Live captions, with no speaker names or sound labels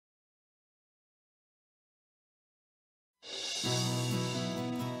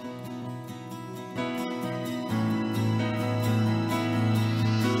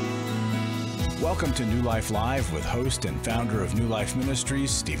Welcome to New Life Live with host and founder of New Life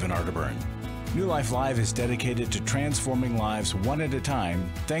Ministries, Stephen Arterburn. New Life Live is dedicated to transforming lives one at a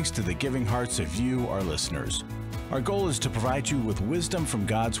time, thanks to the giving hearts of you, our listeners. Our goal is to provide you with wisdom from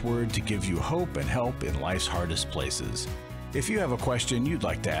God's Word to give you hope and help in life's hardest places. If you have a question you'd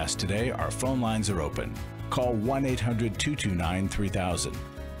like to ask today, our phone lines are open. Call 1-800-229-3000.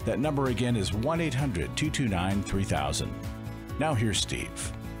 That number again is 1-800-229-3000. Now here's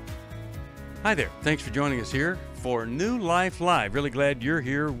Steve. Hi there. Thanks for joining us here for New Life Live. Really glad you're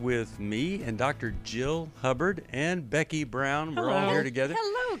here with me and Dr. Jill Hubbard and Becky Brown. Hello. We're all here together.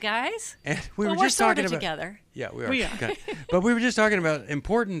 Hello, guys. And we were we're just talking about together. Yeah, we are. Okay. But we were just talking about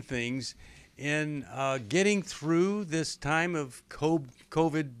important things in getting through this time of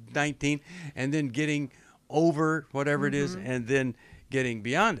COVID-19 and then getting over whatever it is and then getting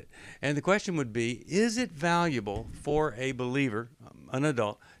beyond it. And the question would be, is it valuable for a believer, an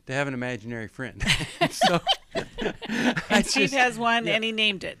adult, to have an imaginary friend? And Steve has one, and he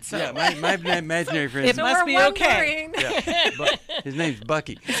named it. So. Yeah, my imaginary friend. It must be okay. Yeah, his name's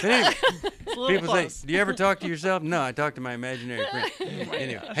Bucky. But anyway, people close. say, "Do you ever talk to yourself?" No, I talk to my imaginary friend.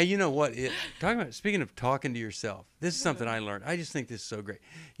 Anyway, hey, you know what? Speaking of talking to yourself, this is something I learned. I just think this is so great.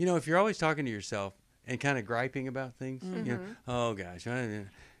 You know, if you're always talking to yourself and kind of griping about things, you know, oh gosh,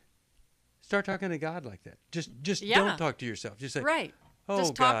 start talking to God like that. Just don't talk to yourself. Just say, Right. Oh,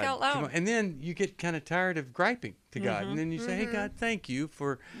 just talk God, out loud. and then you get kind of tired of griping to God. And then you say, hey, God, thank you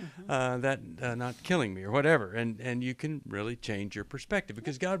for that not killing me or whatever. And you can really change your perspective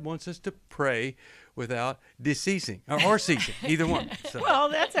because God wants us to pray without deceasing or ceasing, either one. So. Well,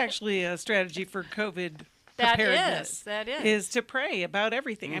 that's actually a strategy for COVID preparedness. That is. Is to pray about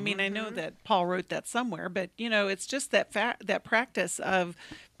everything. I mean, I know that Paul wrote that somewhere, but, you know, it's just that practice of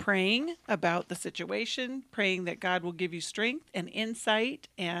praying about the situation, praying that God will give you strength and insight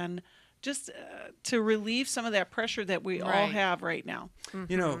and just to relieve some of that pressure that we all have right now.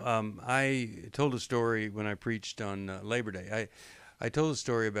 You know, I told a story when I preached on Labor Day. I told a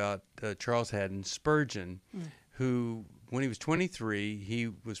story about Charles Haddon Spurgeon, who, when he was 23, he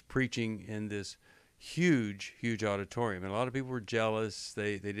was preaching in this huge auditorium. And a lot of people were jealous.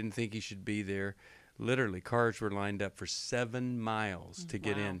 They didn't think he should be there. Literally, cars were lined up for 7 miles to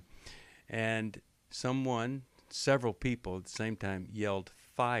get in. And several people at the same time yelled,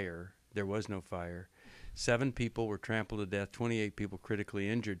 fire. There was no fire. 7 people were trampled to death, 28 people critically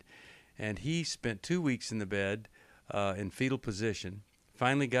injured. And he spent 2 weeks in the bed in fetal position,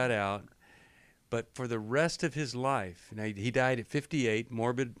 finally got out. But for the rest of his life, now he died at 58,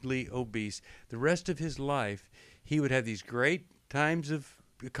 morbidly obese. The rest of his life, he would have these great times of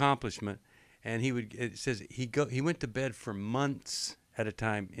accomplishment, and it says he went to bed for months at a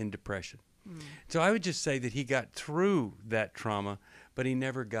time in depression. So I would just say that he got through that trauma, but he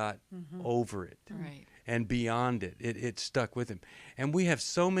never got over it and beyond it. It stuck with him. And we have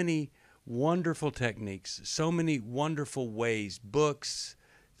so many wonderful techniques, so many wonderful ways, books,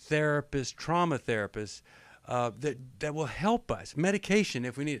 therapists, trauma therapists, that will help us, medication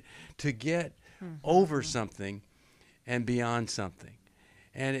if we need it, to get over something and beyond something.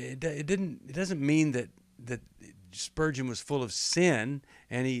 And it doesn't mean that Spurgeon was full of sin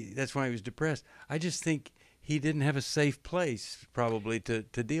and that's why he was depressed. I just think he didn't have a safe place probably to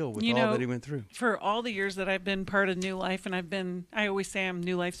deal with all that he went through. For all the years that I've been part of New Life, and I always say I'm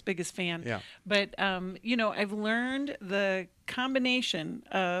New Life's biggest fan. Yeah. But, I've learned the combination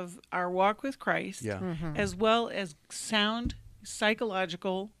of our walk with Christ as well as sound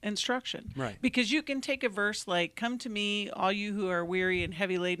psychological instruction. Right. Because you can take a verse like, come to me, all you who are weary and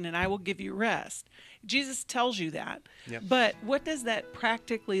heavy laden, and I will give you rest. Jesus tells you that. Yep. But what does that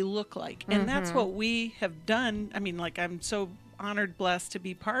practically look like? And that's what we have done. I mean, like, I'm so honored, blessed to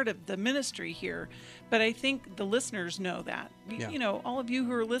be part of the ministry here. But I think the listeners know that. You know, all of you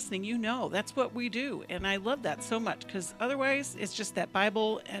who are listening, you know, that's what we do. And I love that so much because otherwise it's just that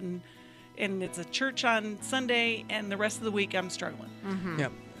Bible and it's a church on Sunday, and the rest of the week I'm struggling. Yeah.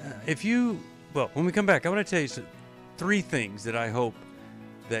 When we come back, I want to tell you 3 things that I hope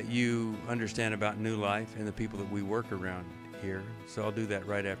that you understand about New Life and the people that we work around here. So I'll do that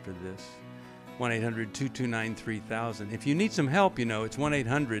right after this. 1-800-229-3000. If you need some help, you know, it's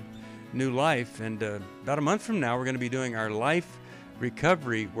 1-800-NEW-LIFE. And about a month from now, we're going to be doing our life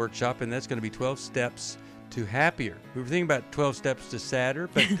recovery workshop, and that's going to be 12 steps to happier. We were thinking about 12 steps to sadder,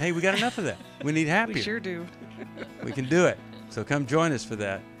 but hey, we got enough of that. We need happier. We sure do. We can do it. So come join us for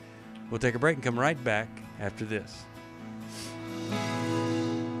that. We'll take a break and come right back after this.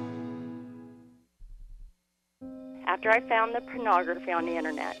 After I found the pornography on the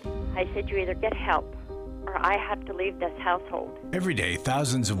internet, I said, you either get help or I have to leave this household. Every day,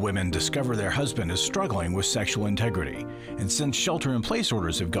 thousands of women discover their husband is struggling with sexual integrity. And since shelter-in-place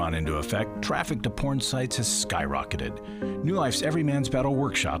orders have gone into effect, traffic to porn sites has skyrocketed. New Life's Every Man's Battle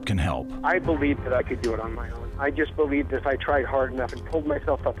workshop can help. I believed that I could do it on my own. I just believed if I tried hard enough and pulled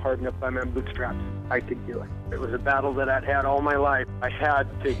myself up hard enough by my bootstraps, I could do it. It was a battle that I'd had all my life. I had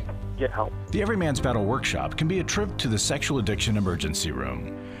to get help. The Every Man's Battle workshop can be a trip to the sexual addiction emergency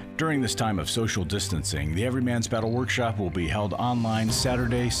room. During this time of social distancing, the Every Man's Battle workshop will be held online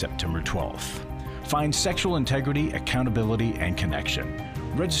Saturday, September 12th. Find sexual integrity, accountability, and connection.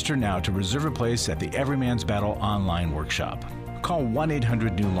 Register now to reserve a place at the Every Man's Battle online workshop. Call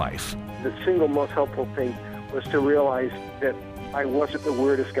 1-800-NEW-LIFE. The single most helpful thing was to realize that I wasn't the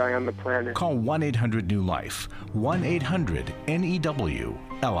weirdest guy on the planet. Call 1-800-NEW-LIFE.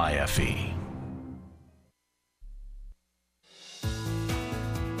 1-800-NEWLIFE.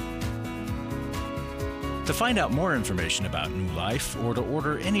 To find out more information about New Life or to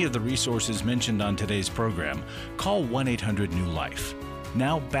order any of the resources mentioned on today's program, call 1-800-NEW-LIFE.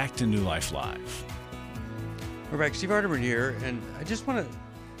 Now back to New Life Live. We're back. Steve Arterburn here, and I just want to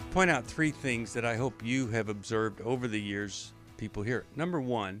point out three things that I hope you have observed over the years, people here. Number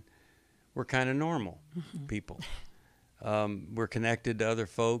one, we're kind of normal people. We're connected to other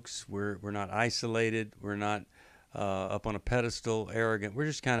folks. We're not isolated. We're not up on a pedestal, arrogant. We're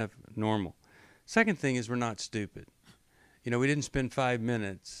just kind of normal. Second thing is we're not stupid. You know, we didn't spend 5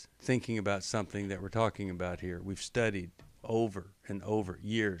 minutes thinking about something that we're talking about here. We've studied over and over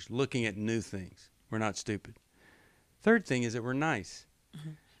years, looking at new things. We're not stupid. Third thing is that we're nice.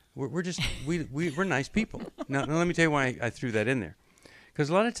 We're just, we're nice people. Now, let me tell you why I threw that in there. Because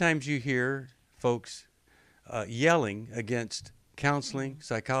a lot of times you hear folks yelling against counseling,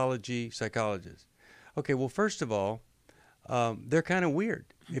 psychology, psychologists. Okay, well, first of all, they're kind of weird.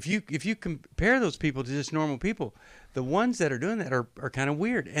 If you compare those people to just normal people, the ones that are doing that are kind of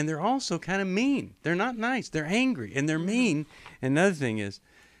weird, and they're also kind of mean. They're not nice. They're angry, and they're mean. And another thing is,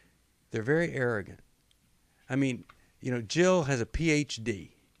 they're very arrogant. I mean, you know, Jill has a PhD.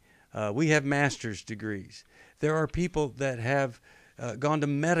 We have master's degrees. There are people that have gone to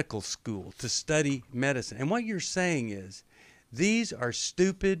medical school to study medicine. And what you're saying is, these are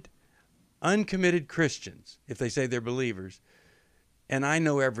stupid, uncommitted Christians, if they say they're believers, and I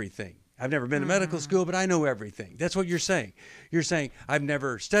know everything. I've never been to medical school, but I know everything. That's what you're saying. You're saying, I've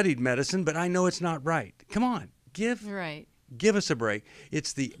never studied medicine, but I know it's not right. Come on, give us a break.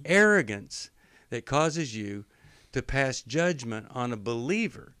 It's the arrogance that causes you to pass judgment on a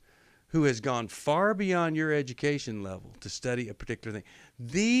believer who has gone far beyond your education level to study a particular thing.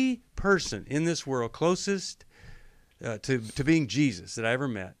 The person in this world closest to being Jesus that I ever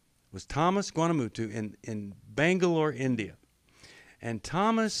met was Thomas Guanamutu in Bangalore, India. And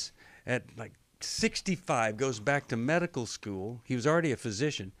Thomas, at like 65, goes back to medical school. He was already a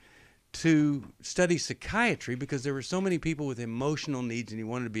physician to study psychiatry because there were so many people with emotional needs and he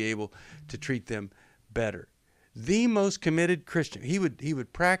wanted to be able to treat them better. The most committed Christian. He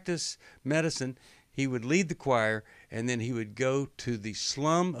would practice medicine, he would lead the choir, and then he would go to the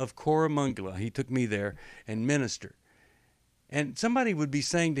slum of Koramangala. He took me there and minister. And somebody would be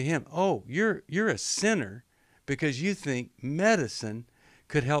saying to him, oh, you're a sinner because you think medicine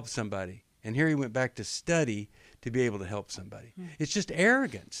could help somebody. And here he went back to study to be able to help somebody. It's just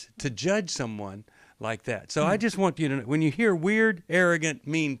arrogance to judge someone like that. So I just want you to know, when you hear weird, arrogant,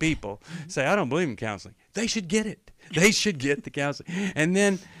 mean people say, I don't believe in counseling, they should get it. They should get the counseling. And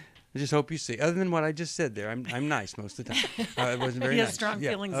then I just hope you see. Other than what I just said there, I'm nice most of the time. It wasn't very nice. He has strong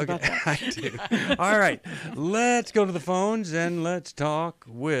feelings about that. I do. All right. Let's go to the phones and let's talk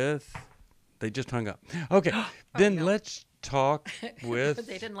with... They just hung up. Okay. Let's talk with...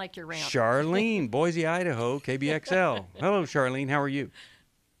 They didn't like your rant. Charlene, Boise, Idaho, KBXL. Hello, Charlene. How are you?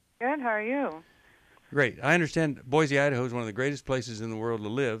 Good. How are you? Great. I understand Boise, Idaho is one of the greatest places in the world to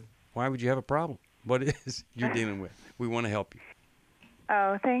live. Why would you have a problem? What is you're dealing with? We want to help you.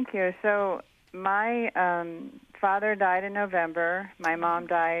 Oh, thank you. So my father died in November. My mom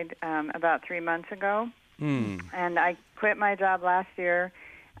died about 3 months ago. And I quit my job last year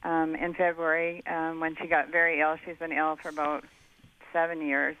in February when she got very ill. She's been ill for about 7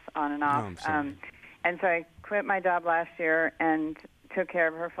 years on and off. And so I quit my job last year and took care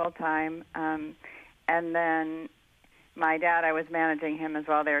of her full time. And then my dad, I was managing him as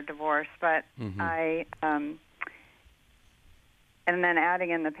well. They were divorced. But and then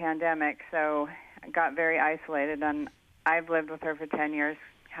adding in the pandemic, so I got very isolated. And I've lived with her for 10 years,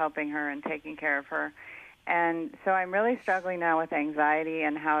 helping her and taking care of her. And so I'm really struggling now with anxiety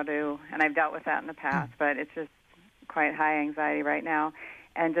and and I've dealt with that in the past, but it's just quite high anxiety right now,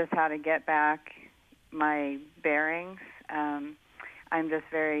 and just how to get back my bearings. I'm just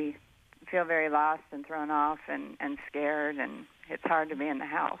feel very lost and thrown off and scared, and it's hard to be in the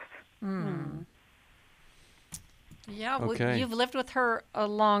house. Mm. Yeah, Okay. well, you've lived with her a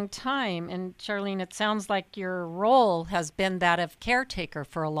long time, and Charlene, it sounds like your role has been that of caretaker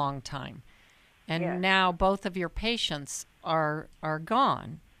for a long time. And Yes. now both of your patients are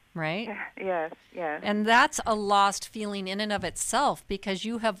gone, right? Yes. And that's a lost feeling in and of itself, because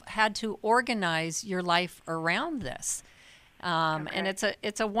you have had to organize your life around this. And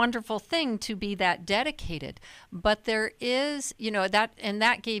it's a wonderful thing to be that dedicated, but there is,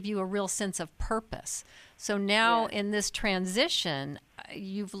 that gave you a real sense of purpose. So now in this transition,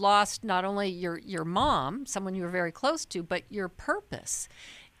 you've lost not only your mom, someone you were very close to, but your purpose.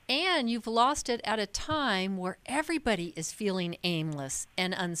 And you've lost it at a time where everybody is feeling aimless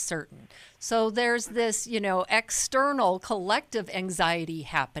and uncertain. So there's this, external collective anxiety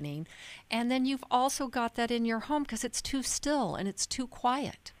happening. And then you've also got that in your home because it's too still and it's too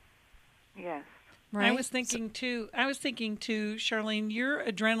quiet. Yes. Right? I was thinking too, Charlene, your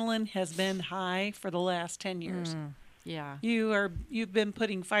adrenaline has been high for the last 10 years. Yeah. You've been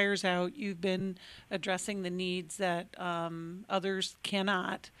putting fires out. You've been addressing the needs that others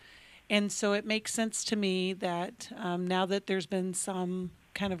cannot. And so it makes sense to me that now that there's been some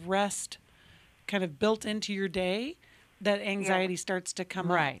kind of rest kind of built into your day, that anxiety starts to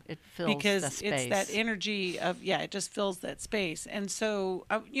come Right. up. It fills because the space. it's that energy of, it just fills that space. And so,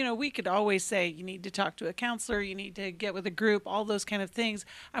 we could always say you need to talk to a counselor, you need to get with a group, all those kind of things.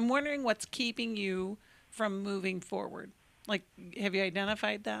 I'm wondering what's keeping you from moving forward. Like, have you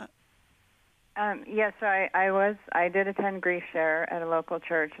identified that? Yes, so I did attend Grief Share at a local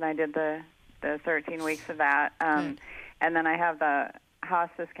church, and I did the 13 weeks of that. And then I have the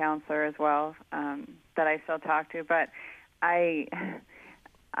hospice counselor as well that I still talk to. But I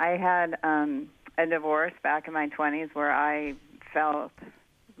had a divorce back in my 20s where I felt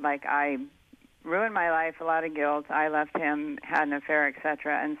like I ruined my life, a lot of guilt. I left him, had an affair,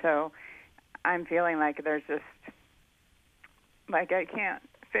 etc. And so I'm feeling like there's just, like I can't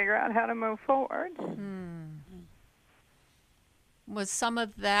figure out how to move forward. Was some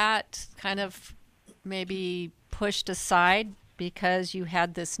of that kind of maybe pushed aside because you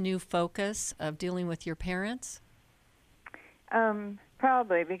had this new focus of dealing with your parents?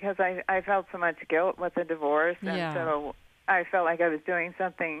 Probably because I felt so much guilt with the divorce, and so I felt like I was doing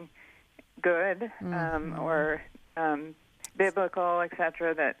something good or biblical,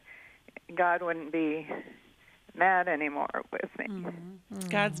 etc., that God wouldn't be mad anymore with me.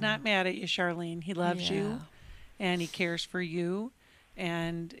 God's not mad at you, Charlene. He loves you, and he cares for you,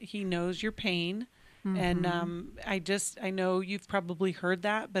 and he knows your pain. And I know you've probably heard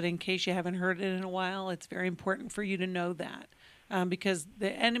that, but in case you haven't heard it in a while, it's very important for you to know that. Because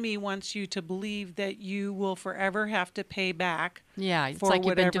the enemy wants you to believe that you will forever have to pay back. Yeah, it's for like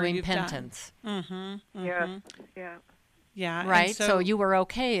you've been whatever doing you've penance. Yeah. Right? And So you were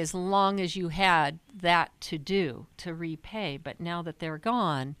okay as long as you had that to do, to repay. But now that they're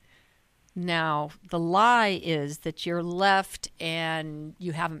gone, now the lie is that you're left and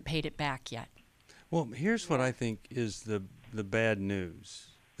you haven't paid it back yet. Well, here's what I think is the bad news.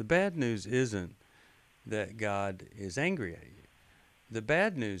 The bad news isn't that God is angry at you. The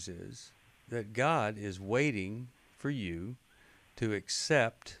bad news is that God is waiting for you to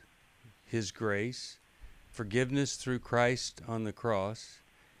accept his grace, forgiveness through Christ on the cross,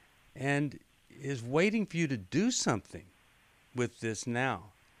 and is waiting for you to do something with this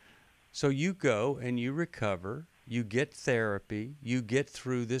now. So you go and you recover, you get therapy, you get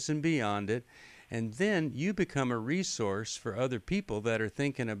through this and beyond it, and then you become a resource for other people that are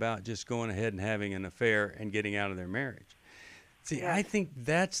thinking about just going ahead and having an affair and getting out of their marriage. See, I think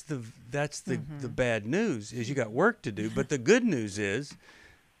that's the bad news, is you got work to do. But the good news is,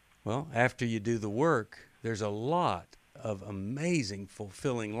 well, after you do the work, there's a lot of amazing,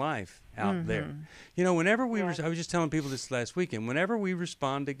 fulfilling life out there. Whenever I was just telling people this last weekend, whenever we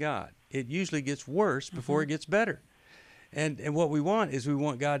respond to God, it usually gets worse before it gets better. And what we want is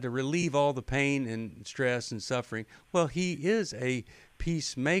God to relieve all the pain and stress and suffering. Well, he is a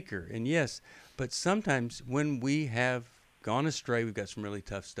peacemaker, and yes, but sometimes when we have gone astray, we've got some really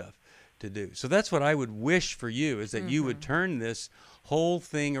tough stuff to do. So that's what I would wish for you, is that you would turn this whole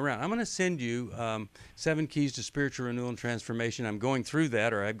thing around. I'm going to send you 7 Keys to Spiritual Renewal and Transformation. I'm going through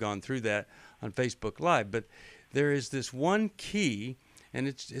that, or I've gone through that on Facebook Live. But there is this one key, and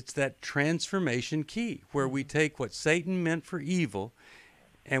it's that transformation key, where we take what Satan meant for evil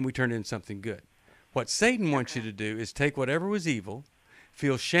and we turn it into something good. What Satan wants you to do is take whatever was evil,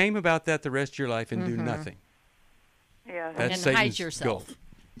 feel shame about that the rest of your life, and do nothing. Yeah. That's and Satan's hide yourself. goal.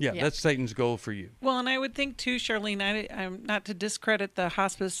 Yeah, Yeah. that's Satan's goal for you. Well, and I would think too, Charlene, I'm not to discredit the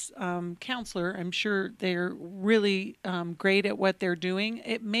hospice counselor. I'm sure they're really great at what they're doing.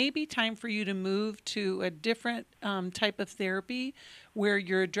 It may be time for you to move to a different type of therapy where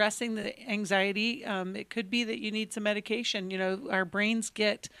you're addressing the anxiety. It could be that you need some medication. You know, our brains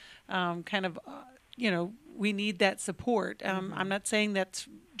get we need that support. I'm not saying that's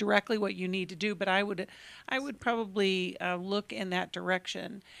directly what you need to do, but I would probably look in that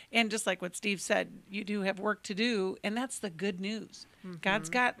direction. And just like what Steve said, you do have work to do, and that's the good news. God's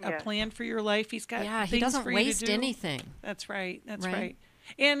got a plan for your life. He's got Yeah, things he doesn't for you waste to do. anything. That's right. That's Right. right.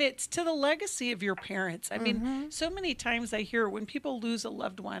 And it's to the legacy of your parents. I mean, so many times I hear when people lose a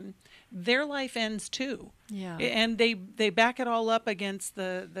loved one, their life ends too. Yeah. And they back it all up against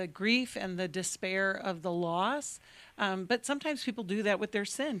the grief and the despair of the loss. But sometimes people do that with their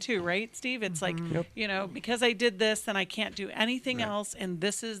sin too, right, Steve? It's like, because I did this, then I can't do anything else, and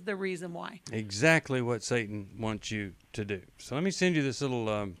this is the reason why. Exactly what Satan wants you to do. So let me send you this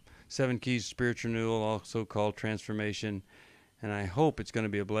little 7 Keys Spiritual Renewal, also called Transformation, and I hope it's going to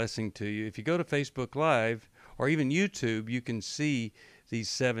be a blessing to you. If you go to Facebook Live or even YouTube, you can see these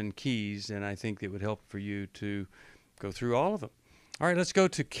 7 keys, and I think it would help for you to go through all of them. All right, let's go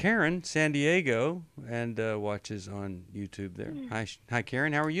to Karen, San Diego, and watches on YouTube there. Hi,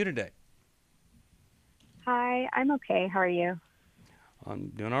 Karen. How are you today? Hi, I'm okay. How are you? I'm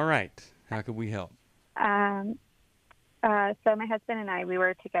doing all right. How could we help? So my husband and I, we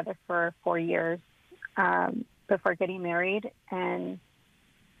were together for 4 years before getting married, and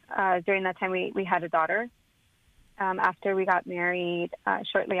during that time we had a daughter. After we got married,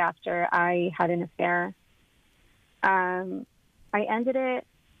 shortly after, I had an affair. I ended it,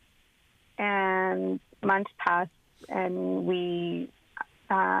 and months passed, and we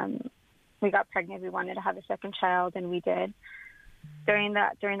got pregnant. We wanted to have a second child, and we did. During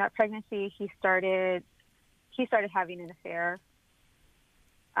that pregnancy, he started having an affair.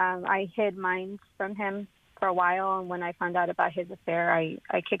 I hid mine from him for a while, and when I found out about his affair,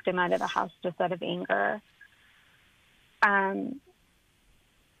 I kicked him out of the house just out of anger.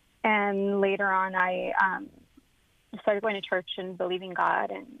 And later on, I started going to church and believing God,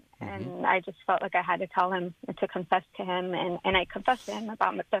 and I just felt like I had to tell him and to confess to him, and I confessed to him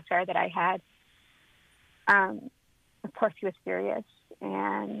about the affair that I had. Of course, he was furious,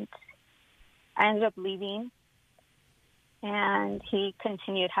 and I ended up leaving, and he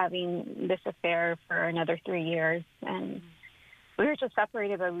continued having this affair for another 3 years, and we were just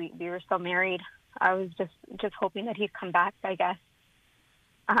separated, but we were still married. I was just hoping that he'd come back, I guess.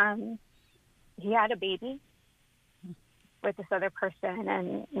 He had a baby with this other person,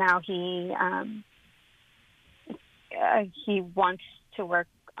 and now he wants to work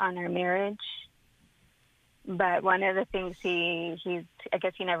on our marriage. But one of the things I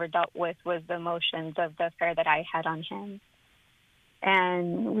guess he never dealt with was the emotions of the affair that I had on him.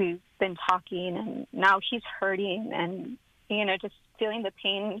 And we've been talking, and now he's hurting and, just feeling the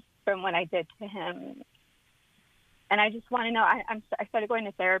pain from what I did to him. And I just want to know, I started going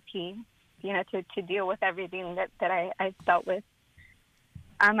to therapy, to deal with everything that I dealt with.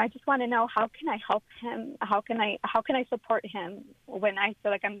 I just want to know, how can I help him? How can I support him when I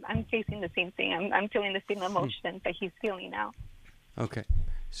feel like I'm facing the same thing? I'm feeling the same emotions that he's feeling now. Okay.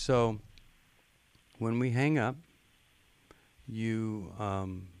 So when we hang up, you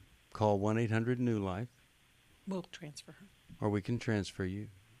call 1-800-NEW-LIFE. We'll transfer her. Or we can transfer you.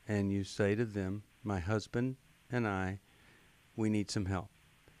 And you say to them, my husband and I, we need some help.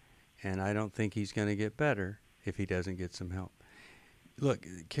 And I don't think he's going to get better if he doesn't get some help. Look,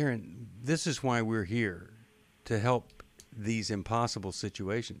 Karen, this is why we're here, to help these impossible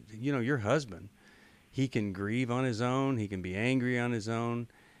situations. Your husband, he can grieve on his own. He can be angry on his own.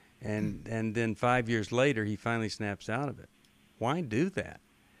 And then 5 years later, he finally snaps out of it. Why do that?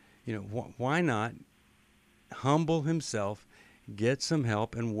 Why not humble himself, get some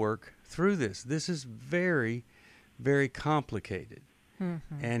help, and work through this? This is very, very complicated.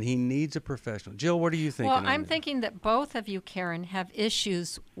 And he needs a professional. Jill, what are you thinking? Well, I'm thinking that both of you, Karen, have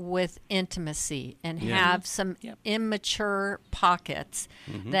issues with intimacy and have some immature pockets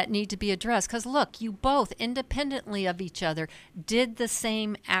that need to be addressed. Because, look, you both, independently of each other, did the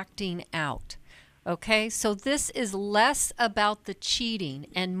same acting out. Okay? So this is less about the cheating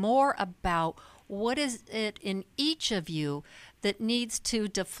and more about what is it in each of you that needs to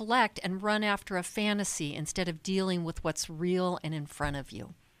deflect and run after a fantasy instead of dealing with what's real and in front of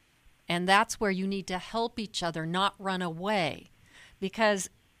you. And that's where you need to help each other, not run away. Because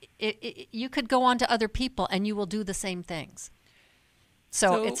you could go on to other people and you will do the same things.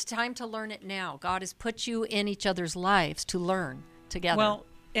 So it's time to learn it now. God has put you in each other's lives to learn together. Well,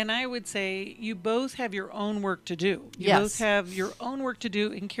 and I would say you both have your own work to do. You Yes. both have your own work to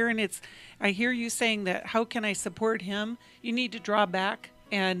do. And Karen, I hear you saying that, how can I support him? You need to draw back.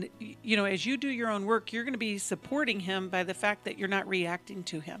 And, you know, as you do your own work, you're going to be supporting him by the fact that you're not reacting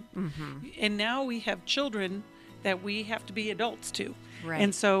to him. Mm-hmm. And now we have children that we have to be adults to. Right.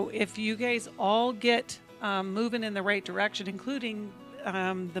 And so if you guys all get moving in the right direction, including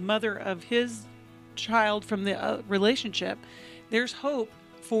the mother of his child from the relationship, there's hope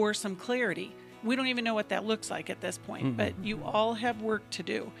for some clarity. We don't even know what that looks like at this point, but you all have work to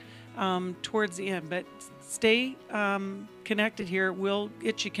do towards the end. But stay connected here. We'll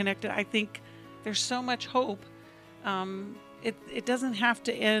get you connected. I think there's so much hope. It doesn't have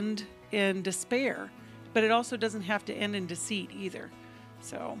to end in despair, but it also doesn't have to end in deceit either.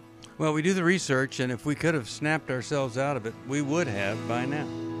 So. Well, we do the research, and if we could have snapped ourselves out of it, we would have by now.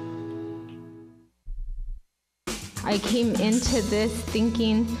 I came into this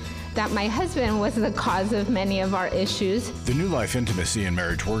thinking that my husband was the cause of many of our issues. The New Life Intimacy and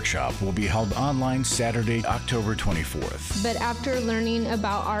Marriage Workshop will be held online Saturday, October 24th. But after learning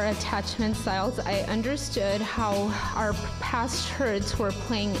about our attachment styles, I understood how our past hurts were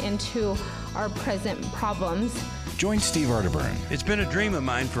playing into our present problems. Join Steve Arterburn. It's been a dream of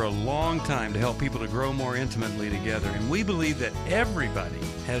mine for a long time to help people to grow more intimately together, and we believe that everybody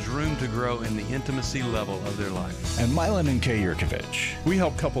has room to grow in the intimacy level of their life. And Milan and Kay Yurkovich. We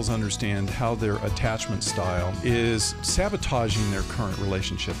help couples understand how their attachment style is sabotaging their current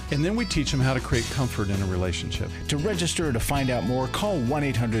relationship, and then we teach them how to create comfort in a relationship. To register or to find out more, call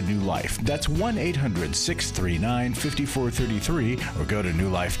 1-800-NEW-LIFE. That's 1-800-639-5433, or go to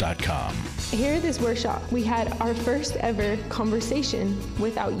newlife.com. Here at this workshop, we had our first ever conversation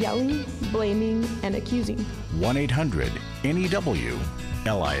without yelling, blaming, and accusing.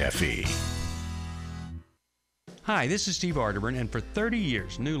 1-800-NEW-LIFE. Hi, this is Steve Arterburn, and for 30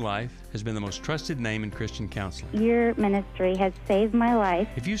 years, New Life has been the most trusted name in Christian counseling. Your ministry has saved my life.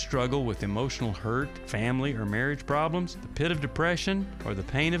 If you struggle with emotional hurt, family or marriage problems, the pit of depression, or the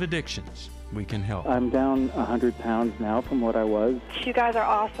pain of addictions, we can help. I'm down 100 pounds now from what I was. You guys are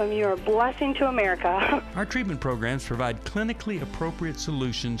awesome. You're a blessing to America. Our treatment programs provide clinically appropriate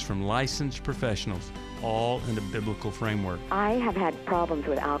solutions from licensed professionals, all in a biblical framework. I have had problems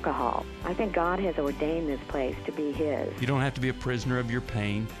with alcohol. I think God has ordained this place to be His. You don't have to be a prisoner of your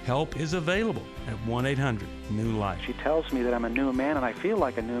pain. Help is available at 1-800-NEW-LIFE. She tells me that I'm a new man, and I feel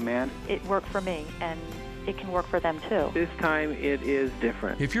like a new man. It worked for me, and it can work for them too. This time it is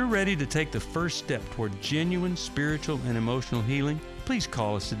different. If you're ready to take the first step toward genuine spiritual and emotional healing, please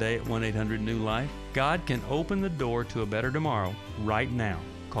call us today at 1-800-NEW-LIFE. God can open the door to a better tomorrow right now.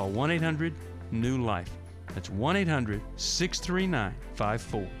 Call 1-800-NEW-LIFE. That's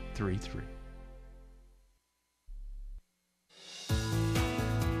 1-800-639-5433.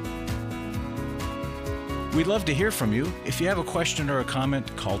 We'd love to hear from you. If you have a question or a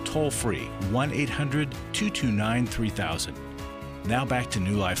comment, call toll-free 1-800-229-3000. Now back to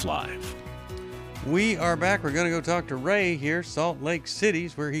New Life Live. We are back. We're going to go talk to Ray here, Salt Lake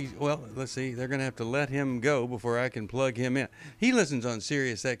City's, where let's see, they're going to have to let him go before I can plug him in. He listens on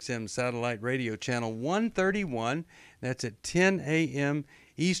Sirius XM satellite radio channel 131. That's at 10 a.m.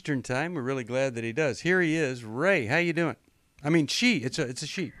 Eastern time. We're really glad that he does. Here he is. Ray, how you doing? I mean, it's a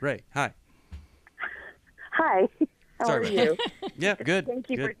she. Ray, hi. Hi. How are you? Yeah, good. Thank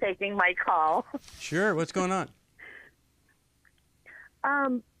you good. for taking my call. Sure. What's going on?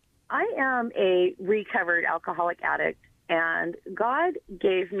 I am a recovered alcoholic addict, and God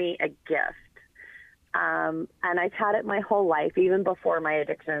gave me a gift. And I've had it my whole life, even before my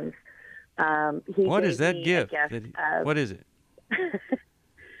addictions. What is that gift? What is it?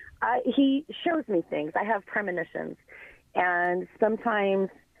 He shows me things. I have premonitions. And sometimes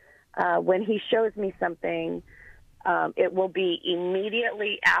when he shows me something, it will be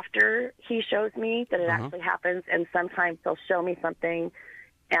immediately after he shows me that it actually happens. And sometimes he'll show me something,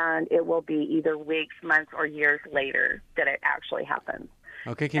 and it will be either weeks, months, or years later that it actually happens.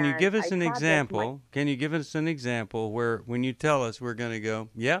 Okay, can you give us an example? Can you give us an example where when you tell us, we're going to go,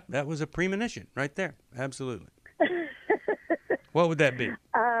 yeah, that was a premonition right there. Absolutely. What would that be?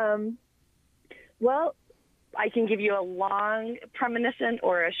 Well, I can give you a long premonition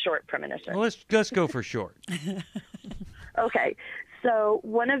or a short premonition. Well, let's go for short. Okay. So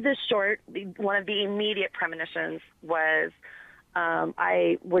one of the immediate premonitions was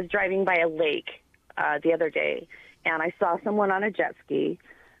I was driving by a lake the other day, and I saw someone on a jet ski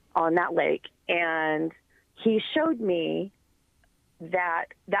on that lake, and he showed me that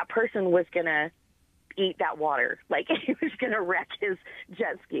that person was going to eat that water. Like he was going to wreck his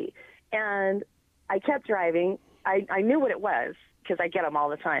jet ski. And I kept driving. I knew what it was because I get them all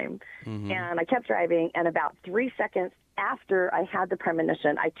the time. Mm-hmm. And I kept driving, and about 3 seconds after I had the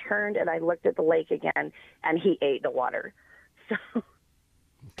premonition, I turned and I looked at the lake again, and he ate the water. So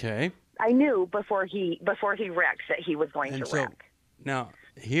okay. I knew before he wrecked that he was going to wreck. Now,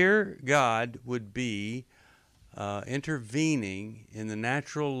 here God would be intervening in the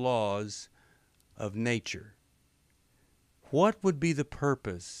natural laws of nature. What would be the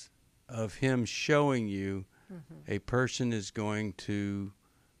purpose of him showing you a person is going to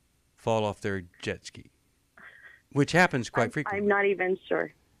fall off their jet ski, which happens quite frequently? I'm not even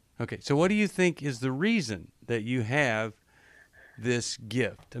sure. Okay, so what do you think is the reason that you have this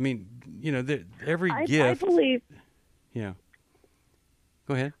gift? I mean, you know, every gift. I believe. Yeah.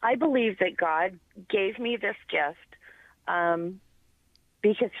 Go ahead. I believe that God gave me this gift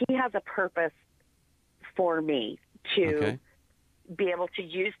because he has a purpose for me to be able to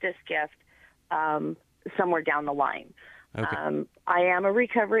use this gift somewhere down the line. Okay. I am a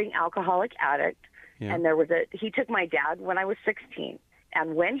recovering alcoholic addict, and he took my dad when I was 16.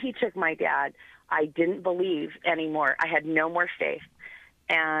 And when he took my dad, I didn't believe anymore. I had no more faith.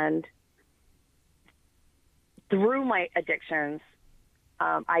 And through my addictions,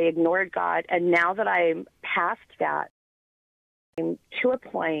 I ignored God. And now that I'm past that, I'm to a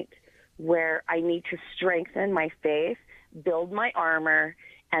point where I need to strengthen my faith, build my armor,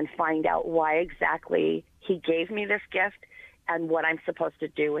 and find out why exactly he gave me this gift and what I'm supposed to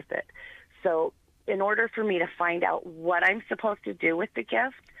do with it. So in order for me to find out what I'm supposed to do with the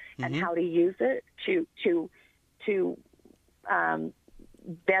gift and how to use it to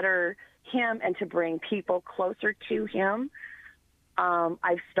better him and to bring people closer to him,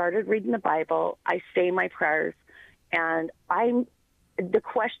 I've started reading the Bible. I say my prayers, and the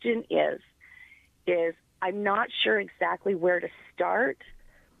question is I'm not sure exactly where to start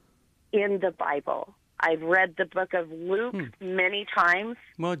in the Bible. I've read the book of Luke many times.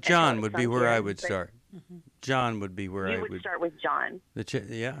 Well, John would be where I would start. John would be where I would. You would start with John.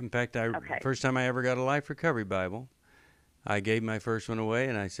 Yeah, in fact, first time I ever got a Life Recovery Bible, I gave my first one away,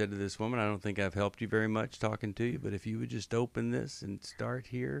 and I said to this woman, I don't think I've helped you very much talking to you, but if you would just open this and start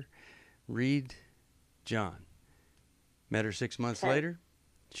here, read John. Met her 6 months later.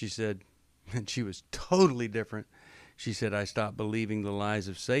 She said, and she was totally different. She said, I stopped believing the lies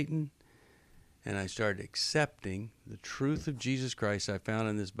of Satan, and I started accepting the truth of Jesus Christ I found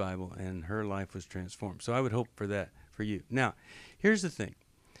in this Bible, and her life was transformed. So I would hope for that for you. Now, here's the thing.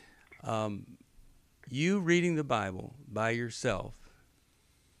 You reading the Bible by yourself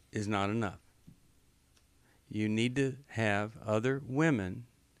is not enough. You need to have other women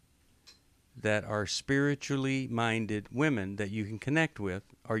that are spiritually minded women that you can connect with,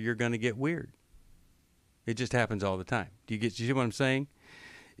 or you're going to get weird. It just happens all the time. Do you see what I'm saying?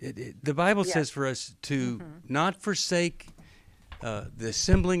 The Bible says for us to not forsake the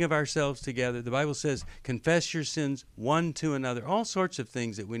assembling of ourselves together. The Bible says, confess your sins one to another. All sorts of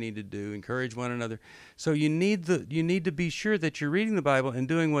things that we need to do, encourage one another. So you need to be sure that you're reading the Bible and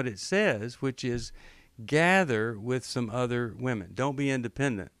doing what it says, which is gather with some other women. Don't be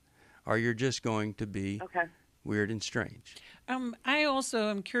independent, or you're just going to be weird and strange. I also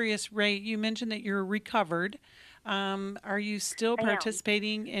am curious, Ray, you mentioned that you're recovered. Are you still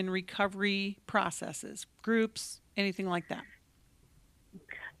participating in recovery processes, groups, anything like that?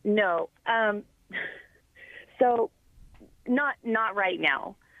 No. So not right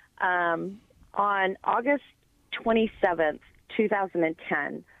now. On August 27th,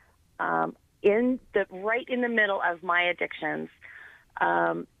 2010, right in the middle of my addictions,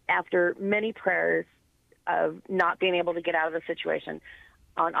 after many prayers of not being able to get out of the situation,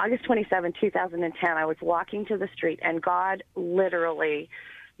 on August 27, 2010, I was walking to the street, and God literally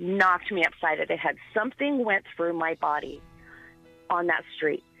knocked me upside the head. Something went through my body on that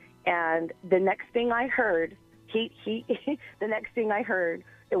street, and the next thing I heard, the next thing I heard,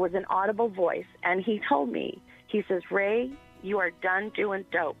 it was an audible voice, and he told me, he says, Ray, you are done doing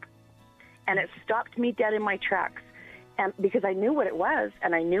dope. And it stopped me dead in my tracks, and because I knew what it was,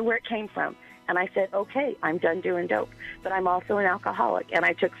 and I knew where it came from. And I said, okay, I'm done doing dope, but I'm also an alcoholic. And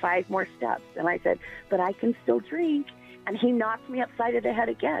I took 5 more steps. And I said, but I can still drink. And he knocked me upside the head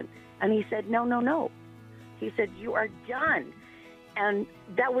again. And he said, no. He said, you are done. And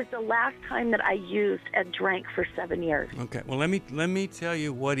that was the last time that I used and drank for 7 years. Okay. Well, let me tell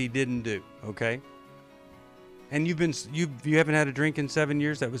you what he didn't do. Okay. And you haven't had a drink in 7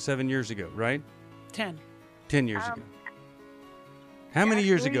 years. That was 7 years ago, right? 10 years ago. How many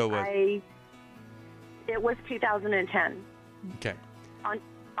years ago was it? It was 2010. Okay.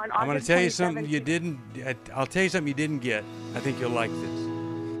 I'm going to tell you something you didn't. I'll tell you something you didn't get. I think you'll like this.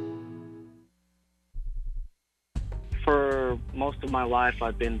 For most of my life,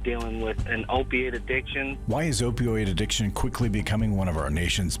 I've been dealing with an opiate addiction. Why is opioid addiction quickly becoming one of our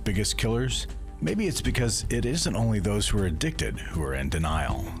nation's biggest killers? Maybe it's because it isn't only those who are addicted who are in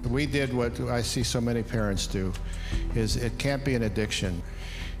denial. We did what I see so many parents do, is it can't be an addiction.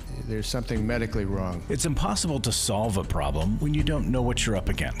 There's something medically wrong. It's impossible to solve a problem when you don't know what you're up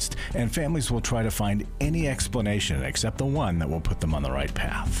against, and families will try to find any explanation except the one that will put them on the right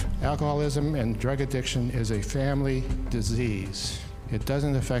path. Alcoholism and drug addiction is a family disease. It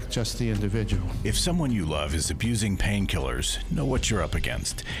doesn't affect just the individual. If someone you love is abusing painkillers, know what you're up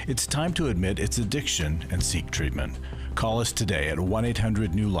against. It's time to admit it's addiction and seek treatment. Call us today at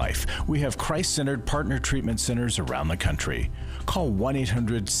 1-800-NEW-LIFE. We have Christ-centered partner treatment centers around the country. Call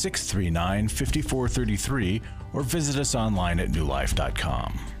 1-800-639-5433 or visit us online at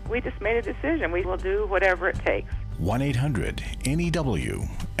newlife.com. We just made a decision. We will do whatever it takes.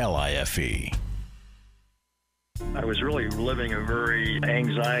 1-800-NEW-LIFE. I was really living a very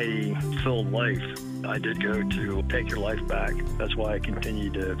anxiety-filled life. I did go to Take Your Life Back. That's why I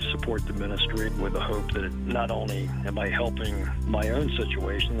continue to support the ministry with the hope that not only am I helping my own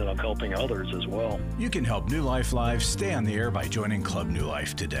situation, that I'm helping others as well. You can help New Life Live stay on the air by joining Club New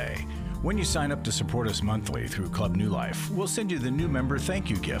Life today. When you sign up to support us monthly through Club New Life, we'll send you the new member thank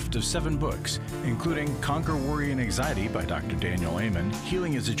you gift of 7 books, including Conquer Worry and Anxiety by Dr. Daniel Amen,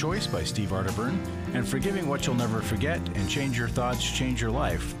 Healing is a Choice by Steve Arterburn, and Forgiving What You'll Never Forget and Change Your Thoughts, Change Your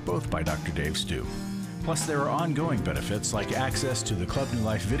Life, both by Dr. Dave Stu. Plus, there are ongoing benefits like access to the Club New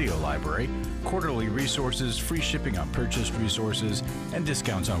Life video library, quarterly resources, free shipping on purchased resources, and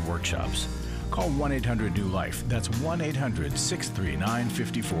discounts on workshops. Call 1-800-NEW-LIFE. That's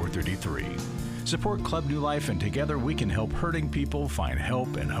 1-800-639-5433. Support Club New Life, and together we can help hurting people find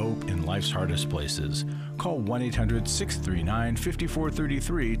help and hope in life's hardest places. Call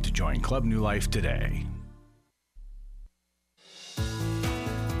 1-800-639-5433 to join Club New Life today.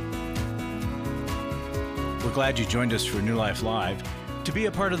 We're glad you joined us for New Life Live. To be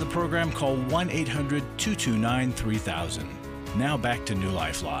a part of the program, call 1-800-229-3000. Now back to New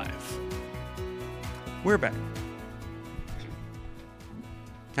Life Live. We're back.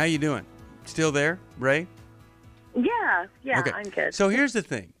 How you doing? Still there, Ray? Yeah, Okay. I'm good. So here's the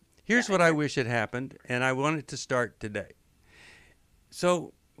thing. Here's what I wish had happened, and I want it to start today.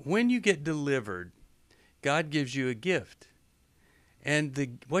 So when you get delivered, God gives you a gift.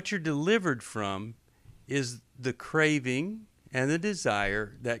 And what you're delivered from is the craving and the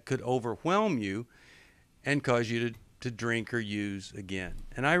desire that could overwhelm you and cause you to drink or use again.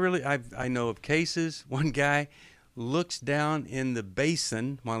 And I know of cases, one guy looks down in the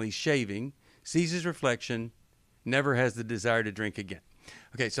basin while he's shaving, sees his reflection, never has the desire to drink again.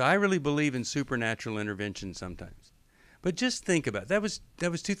 Okay, so I really believe in supernatural intervention sometimes. But just think about it. That was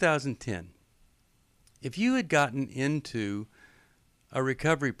 2010. If you had gotten into a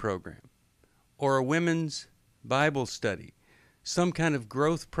recovery program or a women's Bible study, some kind of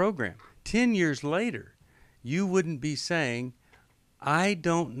growth program, 10 years later, you wouldn't be saying, I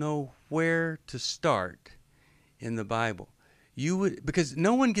don't know where to start in the Bible. You would, because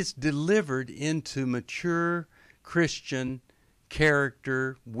no one gets delivered into mature Christian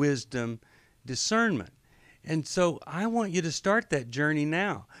character, wisdom, discernment. And so I want you to start that journey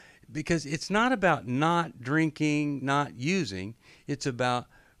now, because it's not about not drinking, not using. It's about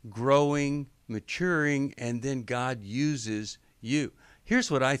growing, maturing, and then God uses you.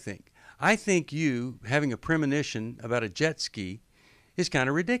 Here's what I think. I think you having a premonition about a jet ski is kind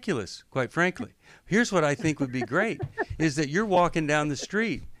of ridiculous, quite frankly. Here's what I think would be great, is that you're walking down the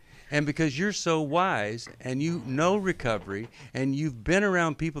street, and because you're so wise and you know recovery and you've been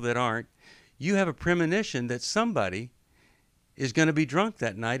around people that aren't, you have a premonition that somebody is going to be drunk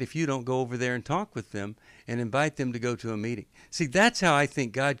that night if you don't go over there and talk with them and invite them to go to a meeting. See, that's how I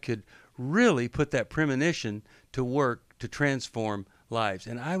think God could really put that premonition to work to transform lives.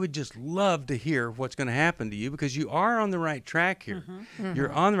 And I would just love to hear what's going to happen to you, because you are on the right track here.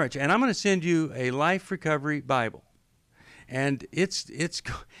 You're on the right track. And I'm going to send you a Life Recovery Bible. And it's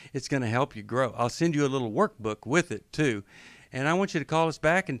going to help you grow. I'll send you a little workbook with it too. And I want you to call us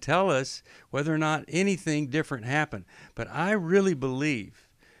back and tell us whether or not anything different happened. But I really believe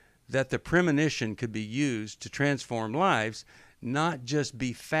that the premonition could be used to transform lives, not just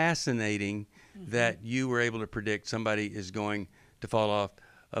be fascinating that you were able to predict somebody is going to fall off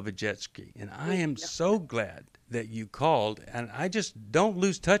of a jet ski. And I am so glad that you called, and I just don't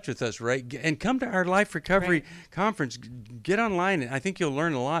lose touch with us, Ray, and come to our Life Recovery Conference. Get online, and I think you'll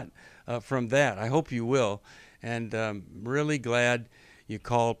learn a lot from that. I hope you will. And really glad You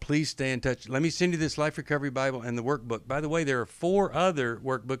call. Please stay in touch. Let me send you this Life Recovery Bible and the workbook. By the way, there are 4 other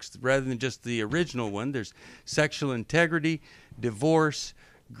workbooks rather than just the original one. There's sexual integrity, divorce,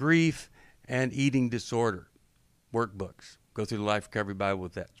 grief, and eating disorder workbooks. Go through the Life Recovery Bible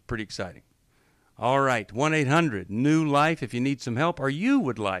with that. It's pretty exciting. All right, 1-800-NEW-LIFE if you need some help or you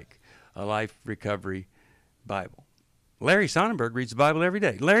would like a Life Recovery Bible. Larry Sonnenberg reads the Bible every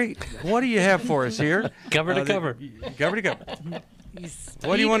day. Larry, what do you have for us here? Cover to cover. Cover to cover.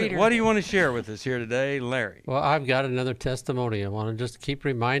 What do you want to share with us here today, Larry? Well, I've got another testimony. I want to just keep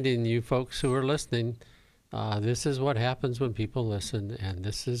reminding you folks who are listening, this is what happens when people listen, and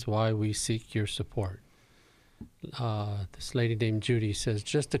this is why we seek your support. This lady named Judy says,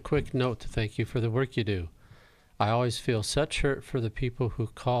 just a quick note to thank you for the work you do. I always feel such hurt for the people who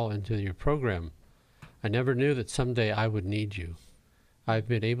call into your program. I never knew that someday I would need you. I've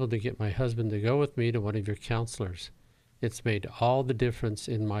been able to get my husband to go with me to one of your counselors. It's made all the difference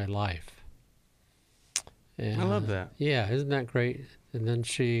in my life. And, I love that. Yeah, isn't that great? And then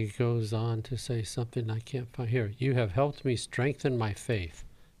she goes on to say something I can't find here. You have helped me strengthen my faith.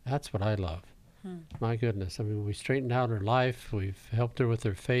 That's what I love. My goodness. I mean, we straightened out her life. We've helped her with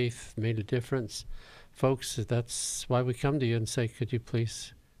her faith, made a difference. Folks, that's why we come to you and say, could you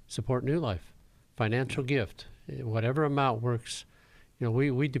please support New Life? Financial gift, whatever amount works. You know,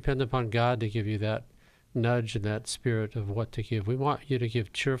 we depend upon God to give you that nudge and that spirit of what to give. We want you to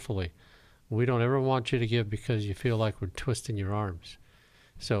give cheerfully. We don't ever want you to give because you feel like we're twisting your arms.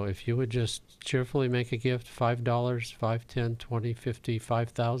 So if you would just cheerfully make a gift, $5, $5, $10, $20, $50,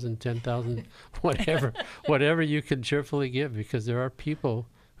 $5,000, $10,000, whatever you can cheerfully give, because there are people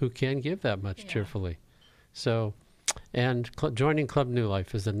who can give that much cheerfully. So, and joining Club New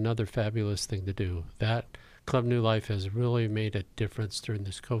Life is another fabulous thing to do. That Club New Life has really made a difference during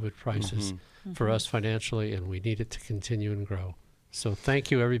this COVID crisis for us financially, and we need it to continue and grow. So thank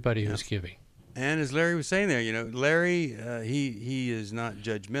you, everybody who's giving. And as Larry was saying there, you know, Larry, he is not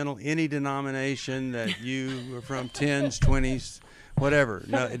judgmental. Any denomination that you are from, 10s, 20s, whatever.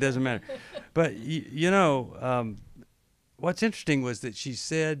 No, it doesn't matter. But, you know, what's interesting was that she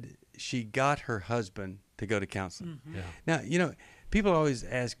said she got her husband to go to counseling. Yeah. Now, you know, people always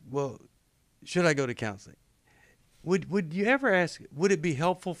ask, well, should I go to counseling? Would you ever ask, would it be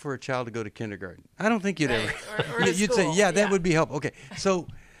helpful for a child to go to kindergarten? I don't think you'd ever. Or you'd say, yeah, that would be helpful. Okay, so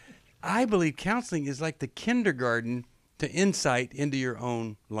I believe counseling is like the kindergarten to insight into your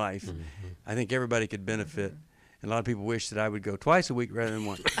own life. I think everybody could benefit. And a lot of people wish that I would go twice a week rather than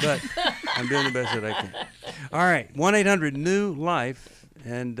once. But I'm doing the best that I can. All right, 1-800-NEW-LIFE.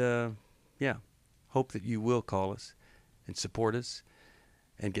 And, yeah, hope that you will call us and support us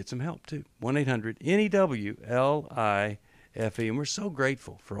and get some help, too. 1-800-NEW-LIFE. And we're so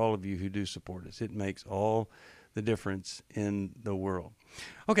grateful for all of you who do support us. It makes all the difference in the world.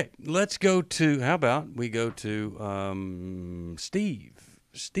 Okay, let's go to, how about we go to Steve.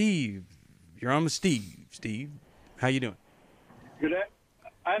 Steve, you're on with Steve. Steve, how you doing? Good.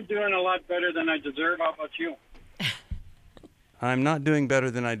 I'm doing a lot better than I deserve. How about you? I'm not doing better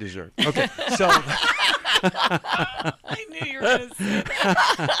than I deserve. Okay, so. I knew you were going to say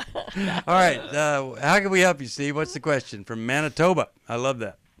that. All right, how can we help you, Steve? What's the question? From Manitoba. I love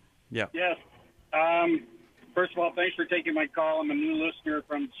that. Yeah. Yes. First of all, thanks for taking my call. I'm a new listener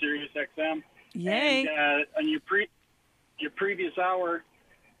from Sirius XM. Yay. And on your previous hour,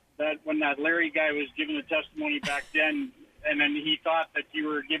 that when that Larry guy was giving a testimony back then, and then he thought that you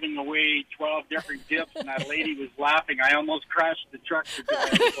were giving away 12 different gifts, and that lady was laughing. I almost crashed the truck because I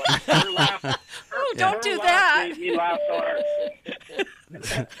was like, her laugh. Oh, don't do that. Made me laugh so hard.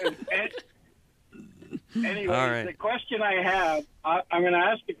 Anyway, right. The question I have, I'm going to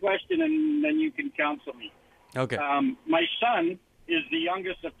ask the question, and then you can counsel me. Okay. My son is the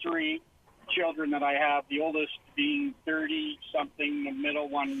youngest of 3 children that I have, the oldest being 30-something, the middle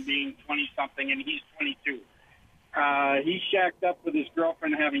one being 20-something, and he's 22. He's shacked up with his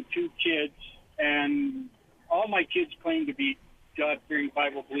girlfriend having 2 kids, and all my kids claim to be God-fearing,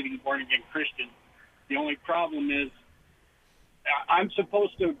 Bible-believing, born-again Christians. The only problem is I'm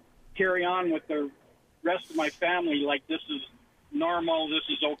supposed to carry on with the rest of my family like this is normal, this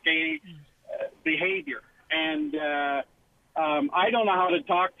is okay behavior. And I don't know how to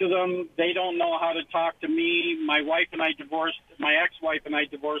talk to them. They don't know how to talk to me. My ex-wife and I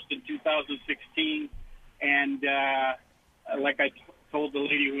divorced in 2016. And like I told the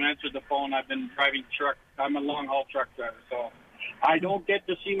lady who answered the phone, I've been driving truck. I'm a long-haul truck driver, so I don't get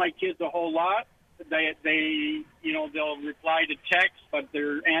to see my kids a whole lot. They they'll reply to text, but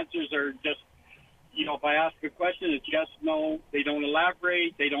their answers are just, if I ask a question, it's yes, no. They don't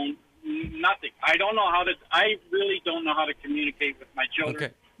elaborate. They don't nothing. I really don't know how to communicate with my children.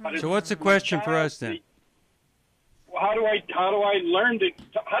 Okay. But So what's the question for us then? How do I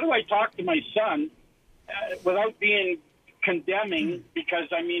talk to my son without being condemning? Because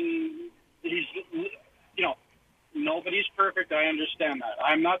I mean, he's, nobody's perfect. I understand that.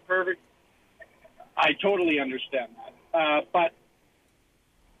 I'm not perfect. I totally understand that. But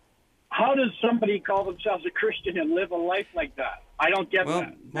how does somebody call themselves a Christian and live a life like that? I don't get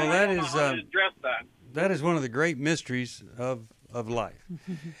that. Well, I don't know how to address that. That is one of the great mysteries of life.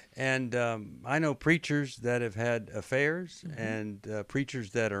 And I know preachers that have had affairs, and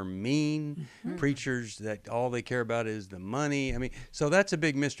preachers that are mean, preachers that all they care about is the money. I mean, so that's a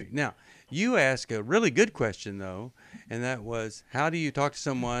big mystery. Now, you ask a really good question, though, and that was, how do you talk to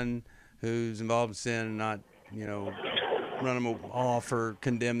someone who's involved in sin and not, run them off or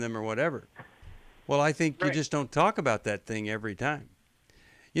condemn them or whatever? Well, I think you just don't talk about that thing every time.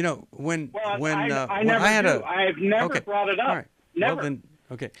 I've never brought it up. All right. Never. Well, then,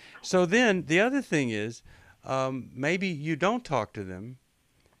 okay. So then the other thing is, maybe you don't talk to them,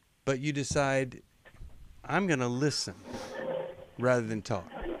 but you decide, I'm going to listen rather than talk.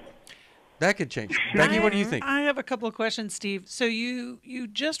 That could change. Becky, what do you think? I have a couple of questions, Steve. So you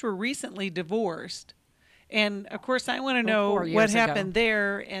just were recently divorced. And, of course, I want to know what happened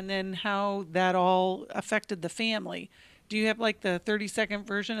there and then how that all affected the family. Do you have, like, the 30-second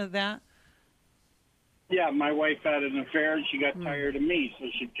version of that? Yeah, my wife had an affair, and she got tired of me, so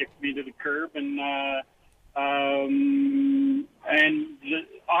she kicked me to the curb. And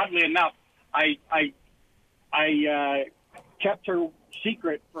oddly enough, I kept her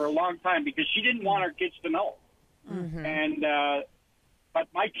secret for a long time because she didn't want her kids to know. And but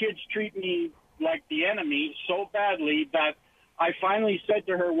my kids treat me like the enemy so badly that I finally said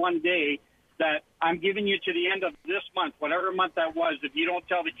to her one day that I'm giving you to the end of this month, whatever month that was. If you don't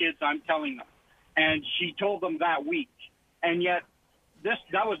tell the kids, I'm telling them. And she told them that week. And yet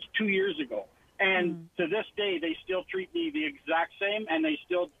that was 2 years ago. And to this day, they still treat me the exact same, and they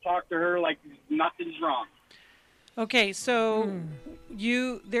still talk to her like nothing's wrong. Okay, so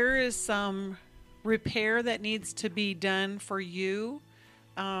there is some repair that needs to be done for you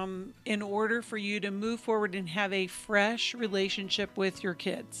in order for you to move forward and have a fresh relationship with your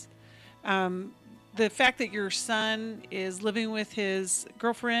kids. The fact that your son is living with his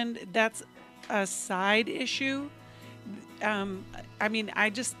girlfriend, that's a side issue.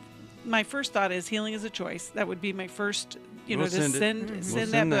 My first thought is healing is a choice. That would be my first, to send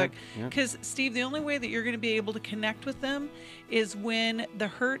that book. Because, Steve, the only way that you're going to be able to connect with them is when the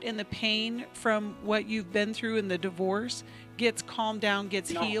hurt and the pain from what you've been through in the divorce gets calmed down,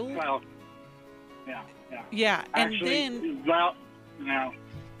 gets healed. Well, yeah. Actually, and then... no.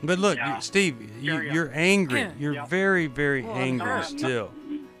 But look, Steve, you're angry. You're very, very angry still.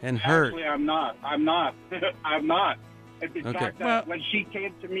 And hurt. Actually, I'm not. I'm not. In fact, when she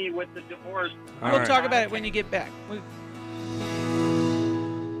came to me with the divorce... We'll talk about it when you get back.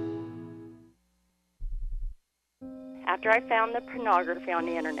 After I found the pornography on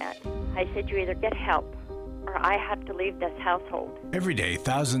the internet, I said you either get help or I have to leave this household. Every day,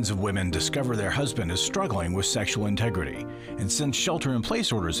 thousands of women discover their husband is struggling with sexual integrity. And since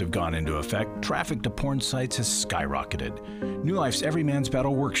shelter-in-place orders have gone into effect, traffic to porn sites has skyrocketed. New Life's Every Man's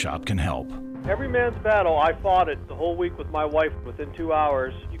Battle workshop can help. Every Man's Battle, I fought it the whole week with my wife. Within 2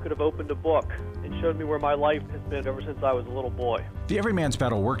 hours, you could have opened a book and showed me where my life has been ever since I was a little boy. The Every Man's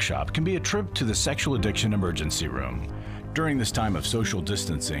Battle workshop can be a trip to the sexual addiction emergency room. During this time of social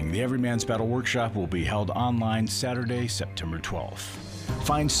distancing, the Every Man's Battle workshop will be held online Saturday, September 12th.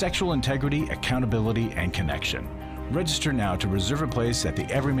 Find sexual integrity, accountability, and connection. Register now to reserve a place at the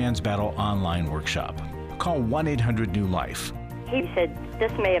Every Man's Battle online workshop. Call 1-800-NEW-LIFE. He said,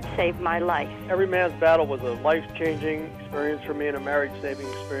 this may have saved my life. Every Man's Battle was a life-changing experience for me and a marriage-saving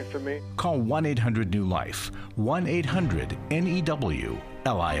experience for me. Call 1-800-NEW-LIFE.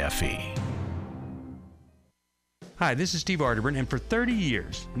 1-800-NEWLIFE. Hi, this is Steve Arterburn, and for 30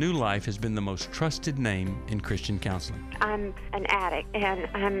 years, New Life has been the most trusted name in Christian counseling. I'm an addict, and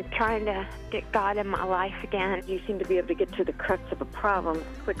I'm trying to get God in my life again. You seem to be able to get to the crux of a problem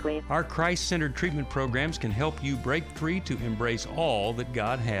quickly. Our Christ-centered treatment programs can help you break free to embrace all that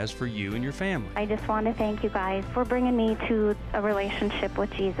God has for you and your family. I just want to thank you guys for bringing me to a relationship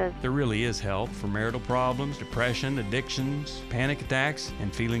with Jesus. There really is help for marital problems, depression, addictions, panic attacks,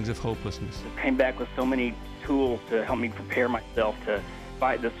 and feelings of hopelessness. I came back with so many tools to help me prepare myself to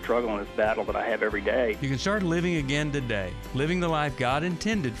fight this struggle and this battle that I have every day. You can start living again today, living the life God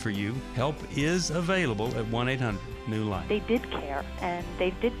intended for you. Help is available at 1-800. New Life. They did care, and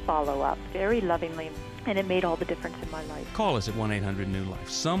they did follow up very lovingly, and it made all the difference in my life. Call us at 1-800-NEW-LIFE.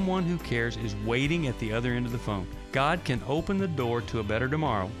 Someone who cares is waiting at the other end of the phone. God can open the door to a better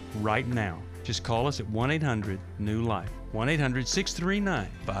tomorrow right now. Just call us at 1-800-NEW-LIFE.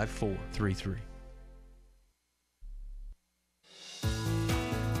 1-800-639-5433.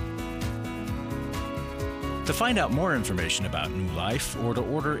 To find out more information about New Life or to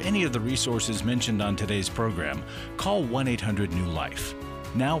order any of the resources mentioned on today's program, call 1-800-NEW-LIFE.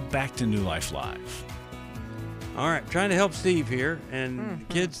 Now back to New Life Live. All right, trying to help Steve here, and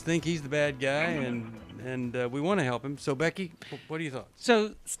the kids think he's the bad guy, and we want to help him. So, Becky, what are your thoughts?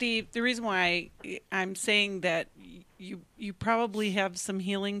 So, Steve, the reason why I'm saying that you probably have some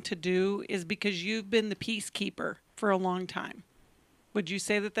healing to do is because you've been the peacekeeper for a long time. Would you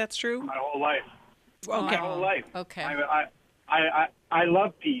say that that's true? My whole life. Okay. My whole life. Okay. I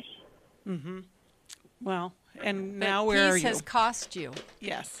love peace. Mm-hmm. Well, and But now where are peace you? has cost you.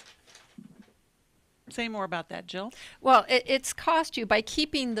 Yes. Say more about that, Jill. Well, it's cost you. By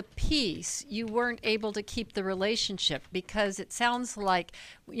keeping the peace, you weren't able to keep the relationship, because it sounds like,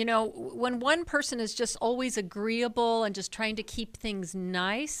 when one person is just always agreeable and just trying to keep things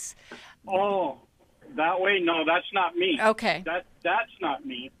nice. Oh, that way? No, that's not me. Okay. That's not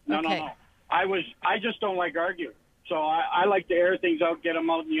me. No, Okay. no. I just don't like arguing. So I like to air things out, get them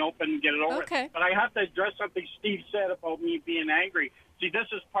out in the open, and get it over. Okay. But I have to address something Steve said about me being angry. See, this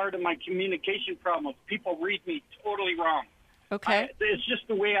is part of my communication problem. People read me totally wrong. Okay. It's just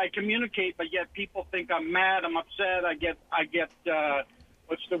the way I communicate, but yet people think I'm mad, I'm upset. I get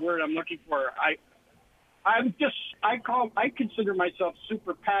what's the word I'm looking for? I consider myself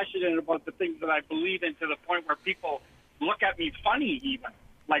super passionate about the things that I believe in, to the point where people look at me funny even.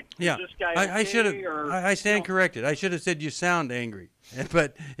 Like, Yeah, is this guy I should have. okay, or, I stand corrected. I should have said you sound angry,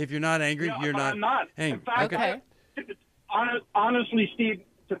 but if you're not angry, you're but not. I'm not. Angry. In fact, Okay. honestly, Steve,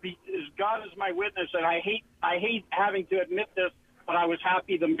 God is my witness, and I hate having to admit this, but I was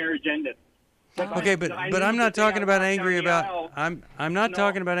happy the marriage ended. Okay, but I'm not talking about angry about. I'm not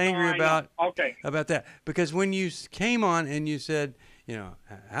talking about angry about. Okay. About that, because when you came on and you said,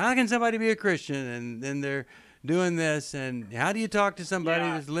 how can somebody be a Christian and then they're doing this, and how do you talk to somebody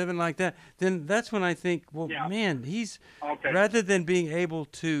that's living like that? Then that's when I think, well, man, he's rather than being able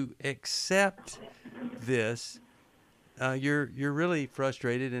to accept this, you're really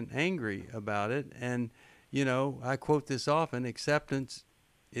frustrated and angry about it. And I quote this often: acceptance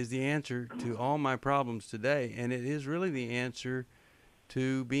is the answer to all my problems today, and it is really the answer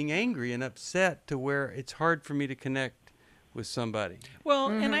to being angry and upset to where it's hard for me to connect with somebody. Well,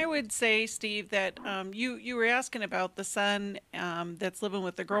 and I would say, Steve, that you were asking about the son that's living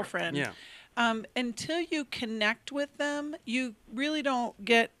with the girlfriend. Yeah. Until you connect with them, you really don't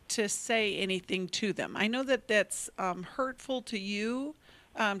get to say anything to them. I know that that's hurtful to you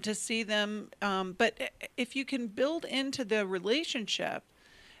to see them, but if you can build into the relationship,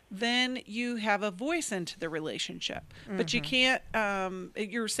 then you have a voice into the relationship. But you can't,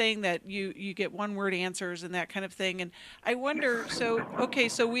 you're saying that you get one-word answers and that kind of thing. And I wonder, so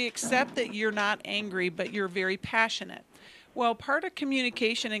we accept that you're not angry, but you're very passionate. Well, part of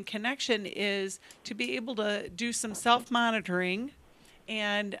communication and connection is to be able to do some self-monitoring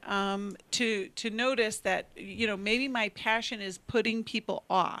and to notice that, maybe my passion is putting people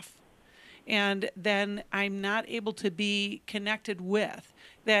off. And then I'm not able to be connected with.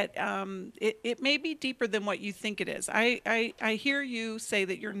 That it may be deeper than what you think it is. I hear you say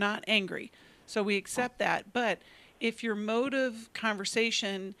that you're not angry, so we accept that. But if your mode of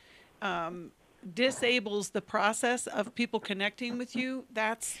conversation disables the process of people connecting with you,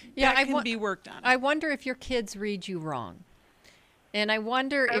 that can be worked on. I wonder if your kids read you wrong. And I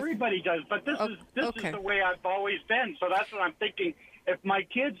wonder everybody does, but this is the way I've always been. So that's what I'm thinking. If my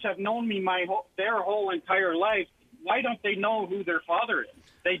kids have known me their whole entire life, why don't they know who their father is?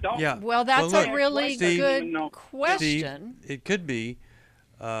 They don't. Yeah. Well, that's a really good Steve, question. it could be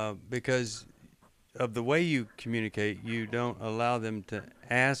because of the way you communicate. You don't allow them to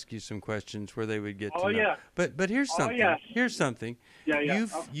ask you some questions where they would get to know. Yeah. But here's something. Yes. Here's something. Yeah.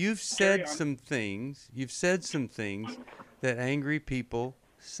 You've said some things. You've said some things that angry people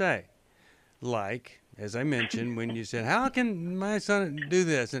say, like, as I mentioned, when you said, "How can my son do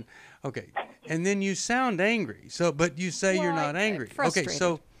this?" and then you sound angry. So, but you say you're not angry. Okay,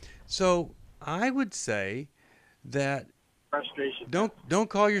 so I would say that frustration. Don't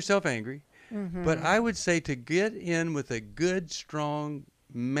call yourself angry, but I would say to get in with a good, strong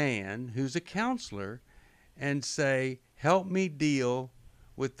man who's a counselor, and say, "Help me deal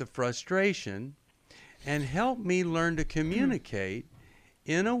with the frustration, and help me learn to communicate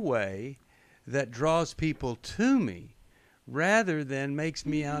in a way that draws people to me rather than makes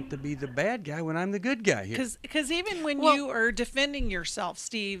me out to be the bad guy when I'm the good guy here. Because even when you are defending yourself,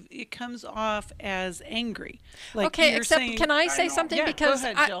 Steve, it comes off as angry. Like okay, you're except saying, can I say something? Yeah, because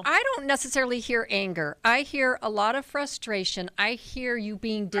go ahead, Jill. I don't necessarily hear anger. I hear a lot of frustration. I hear you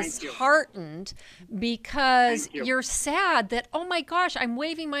being disheartened because you're sad that, oh my gosh, I'm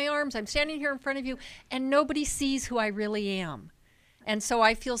waving my arms, I'm standing here in front of you, and nobody sees who I really am. And so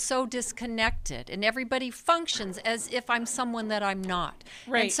I feel so disconnected, and everybody functions as if I'm someone that I'm not.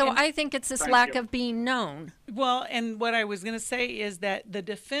 Right. And so I think it's this lack of being known. Well, and what I was going to say is that the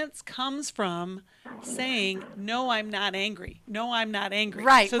defense comes from saying, no, I'm not angry. No, I'm not angry.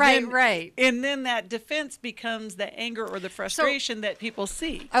 Right, right. And then that defense becomes the anger or the frustration that people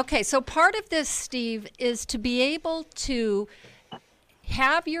see. Okay, so part of this, Steve, is to be able to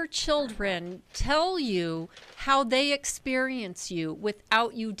have your children tell you how they experience you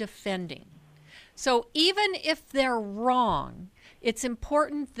without you defending. So even if they're wrong, it's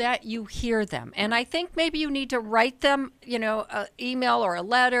important that you hear them. And I think maybe you need to write them, an email or a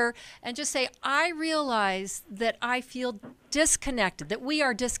letter and just say, I realize that I feel disconnected, that we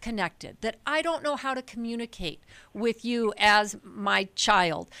are disconnected, that I don't know how to communicate with you as my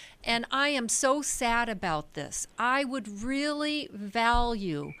child. And I am so sad about this. I would really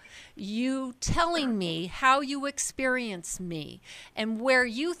value you telling me how you experience me and where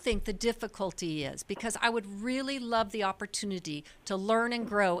you think the difficulty is, because I would really love the opportunity to learn and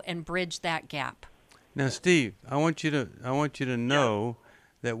grow and bridge that gap. Now, Steve, I want you to know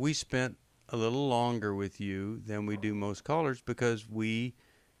that we spent a little longer with you than we do most callers because we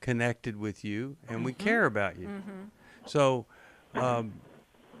connected with you and we care about you. So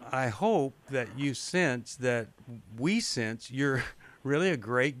I hope that you sense that we sense you're really a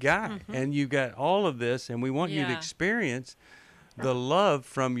great guy and you got all of this, and we want you to experience the love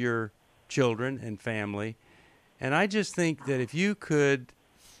from your children and family. And I just think that if you could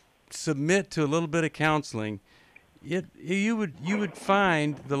submit to a little bit of counseling, you would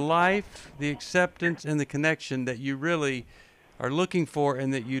find the life, the acceptance, and the connection that you really are looking for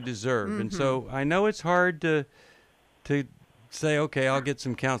and that you deserve. And so I know it's hard to say, okay, I'll get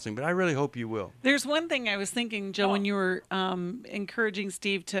some counseling, but I really hope you will. There's one thing I was thinking, Joe, when you were encouraging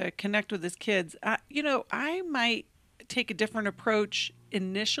Steve to connect with his kids. I might take a different approach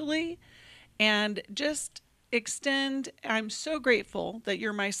initially and just extend, I'm so grateful that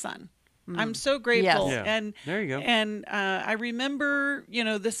you're my son. I'm so grateful. Yes. Yeah. And there you go. And I remember,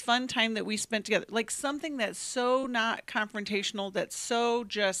 this fun time that we spent together, like something that's so not confrontational, that's so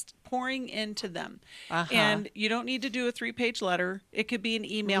just pouring into them. And you don't need to do a 3-page letter. It could be an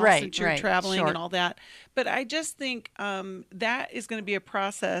email since you're traveling and all that. But I just think that is going to be a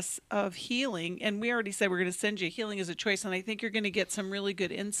process of healing. And we already said we're going to send you Healing as a Choice. And I think you're going to get some really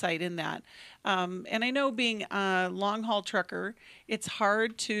good insight in that. And I know being a long-haul trucker, it's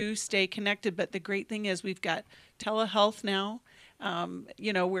hard to stay connected. But the great thing is we've got telehealth now.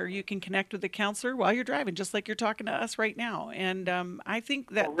 Where you can connect with the counselor while you're driving, just like you're talking to us right now. And I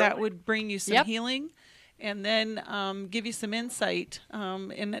think that that would bring you some healing, and then give you some insight,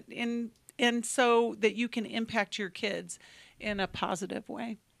 and so that you can impact your kids in a positive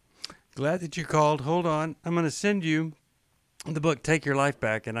way. Glad that you called. Hold on. I'm going to send you the book, Take Your Life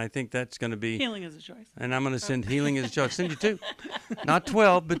Back, and I think that's going to be... Healing as a Choice. And I'm going to send Healing as a Choice. I'll send you 2. Not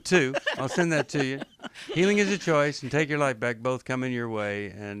 12, but 2. I'll send that to you. Healing is a Choice and Take Your Life Back, both coming your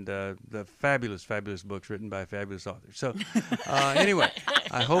way, and the fabulous, fabulous books written by fabulous authors. So anyway,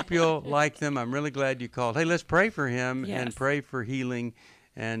 I hope you'll like them. I'm really glad you called. Hey, let's pray for him and pray for healing.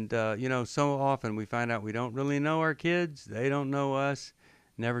 And, so often we find out we don't really know our kids. They don't know us.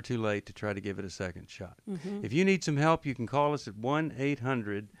 Never too late to try to give it a second shot. If you need some help, you can call us at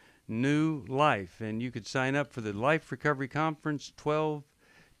 1-800-NEW-LIFE, and you could sign up for the Life Recovery Conference 12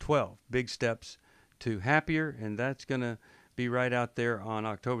 Big Steps to Happier, and that's going to be right out there on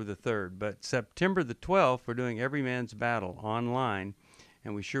October the 3rd. But September the 12th, we're doing Every Man's Battle online,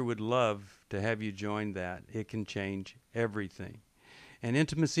 and we sure would love to have you join that. It can change everything. And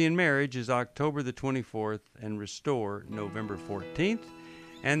Intimacy in Marriage is October the 24th, and Restore November 14th.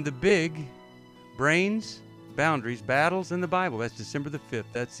 And the big Brains, Boundaries, Battles in the Bible, that's December the 5th.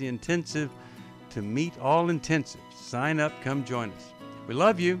 That's the intensive to meet all intensive. Sign up, come join us. We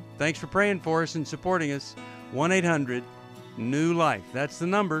love you. Thanks for praying for us and supporting us. 1-800-NEW-LIFE. That's the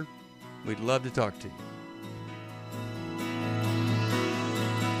number. We'd love to talk to you.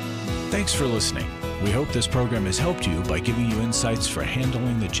 Thanks for listening. We hope this program has helped you by giving you insights for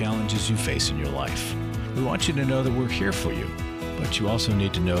handling the challenges you face in your life. We want you to know that we're here for you. But you also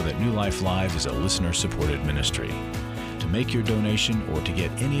need to know that New Life Live is a listener-supported ministry. To make your donation or to get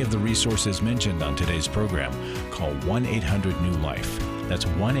any of the resources mentioned on today's program, call 1-800-NEW-LIFE. That's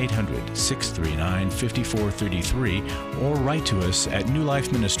 1-800-639-5433, or write to us at New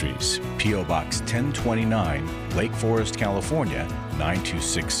Life Ministries, P.O. Box 1029, Lake Forest, California,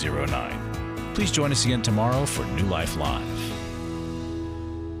 92609. Please join us again tomorrow for New Life Live.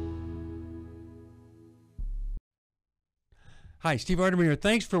 Hi, Steve Arterburn here.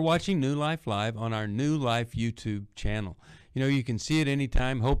 Thanks for watching New Life Live on our New Life YouTube channel. You know, you can see it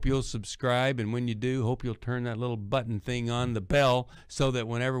anytime. Hope you'll subscribe, and when you do, hope you'll turn that little button thing on, the bell, so that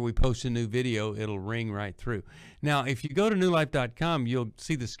whenever we post a new video, it'll ring right through. Now, if you go to newlife.com, you'll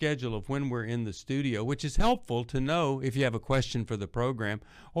see the schedule of when we're in the studio, which is helpful to know if you have a question for the program,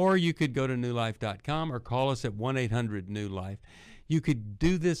 or you could go to newlife.com or call us at 1-800-NEW-LIFE. You could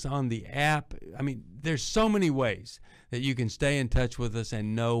do this on the app. I mean, there's so many ways that you can stay in touch with us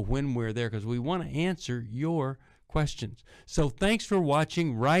and know when we're there, because we want to answer your questions. So thanks for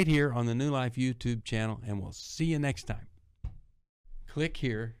watching right here on the New Life YouTube channel, and we'll see you next time. Click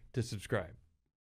here to subscribe.